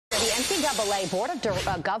NCAA Board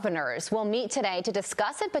of Governors will meet today to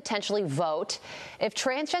discuss and potentially vote if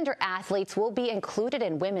transgender athletes will be included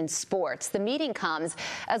in women's sports. The meeting comes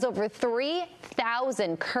as over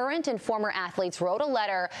 3,000 current and former athletes wrote a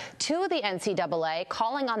letter to the NCAA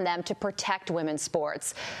calling on them to protect women's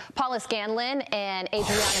sports. Paula Scanlon and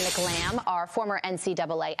Adriana McLam are former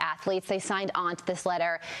NCAA athletes. They signed on to this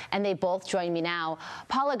letter, and they both join me now.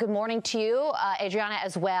 Paula, good morning to you. Adriana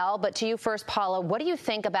as well. But to you first, Paula, what do you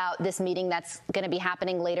think about this meeting that's going to be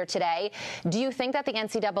happening later today? Do you think that the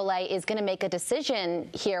NCAA is going to make a decision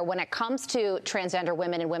here when it comes to transgender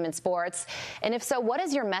women in women's sports? And if so, what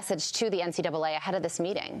is your message to the NCAA ahead of this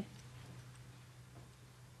meeting?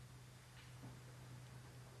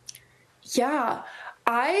 Yeah,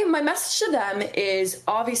 my message to them is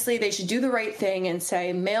obviously they should do the right thing and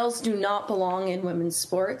say males do not belong in women's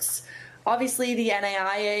sports. Obviously, the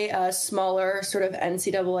NAIA, a smaller sort of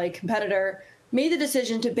NCAA competitor, made the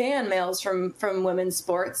decision to ban males from women's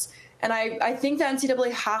sports. And I think the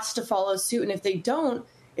NCAA has to follow suit. And if they don't,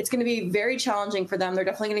 it's going to be very challenging for them. They're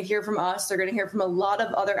definitely going to hear from us. They're going to hear from a lot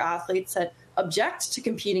of other athletes that object to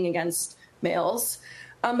competing against males.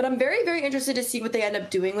 But I'm very, very interested to see what they end up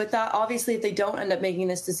doing with that. Obviously, if they don't end up making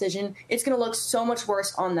this decision, it's going to look so much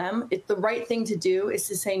worse on them. The right thing to do is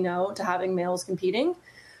to say no to having males competing.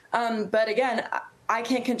 But again, I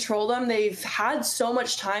can't control them. They've had so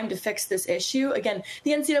much time to fix this issue. Again,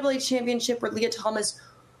 the NCAA championship where Leah Thomas,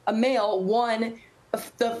 a male, won an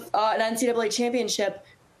NCAA championship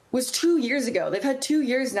was 2 years ago. They've had 2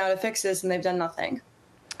 years now to fix this, and they've done nothing.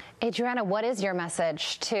 Adriana, what is your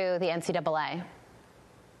message to the NCAA?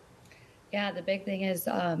 Yeah, the big thing is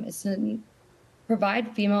to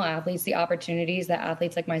provide female athletes the opportunities that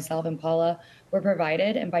athletes like myself and Paula were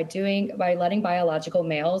provided. And by letting biological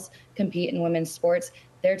males compete in women's sports,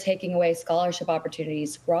 they're taking away scholarship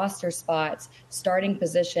opportunities, roster spots, starting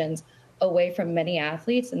positions away from many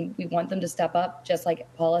athletes. And we want them to step up, just like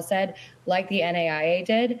Paula said, like the NAIA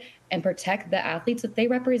did, and protect the athletes that they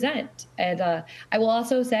represent. And I will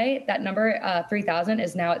also say that number 3,000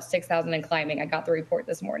 is now at 6,000 and climbing. I got the report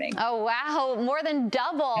this morning. Oh, wow. More than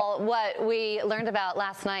double what we learned about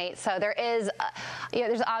last night. So there is,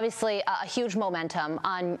 there's obviously a huge momentum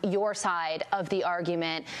on your side of the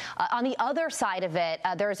argument. On the other side of it,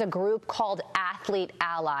 there's a group called Athlete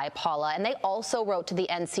Ally, Paula, and they also wrote to the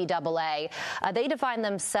NCAA. They define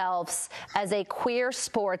themselves as a queer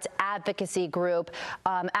sports advocacy group.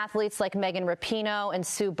 Athletes like Megan Rapinoe and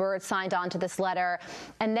Sue Bird signed on to this letter,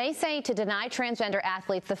 and they say to deny transgender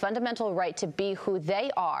athletes the fundamental right to be who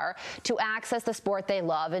they are, to access the sport they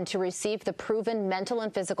love, and to receive the proven mental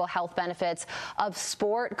and physical health benefits of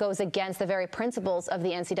sport goes against the very principles of the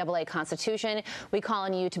NCAA Constitution. We call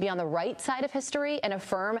on you to be on the right side of history and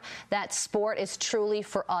affirm that sport is truly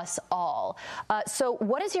for us all. So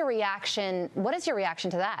what is your reaction? What is your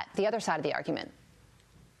reaction to that, the other side of the argument?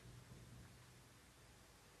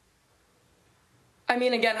 I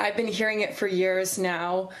mean, again, I've been hearing it for years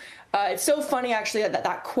now. It's so funny, actually,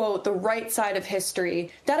 that quote, the right side of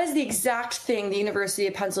history, that is the exact thing the University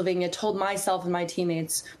of Pennsylvania told myself and my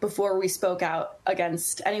teammates before we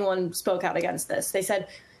anyone spoke out against this. They said,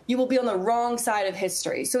 you will be on the wrong side of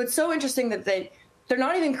history. So it's so interesting that they're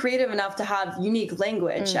not even creative enough to have unique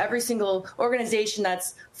language. Every single organization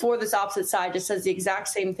that's for this opposite side just says the exact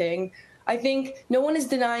same thing. I think no one is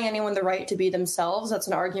denying anyone the right to be themselves. That's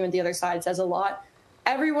an argument the other side says a lot.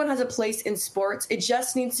 Everyone has a place in sports. It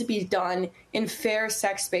just needs to be done in fair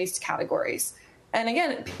sex-based categories. And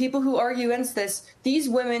again, people who argue against this, these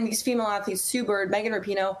women, these female athletes, Sue Bird, Megan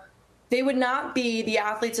Rapinoe, they would not be the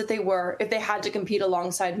athletes that they were if they had to compete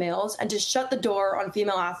alongside males. And to shut the door on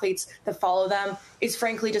female athletes that follow them is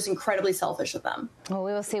frankly just incredibly selfish of them. Well,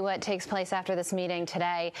 we will see what takes place after this meeting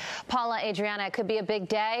today. Paula, Adriana, it could be a big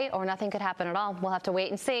day or nothing could happen at all. We'll have to wait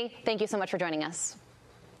and see. Thank you so much for joining us.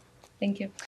 Thank you.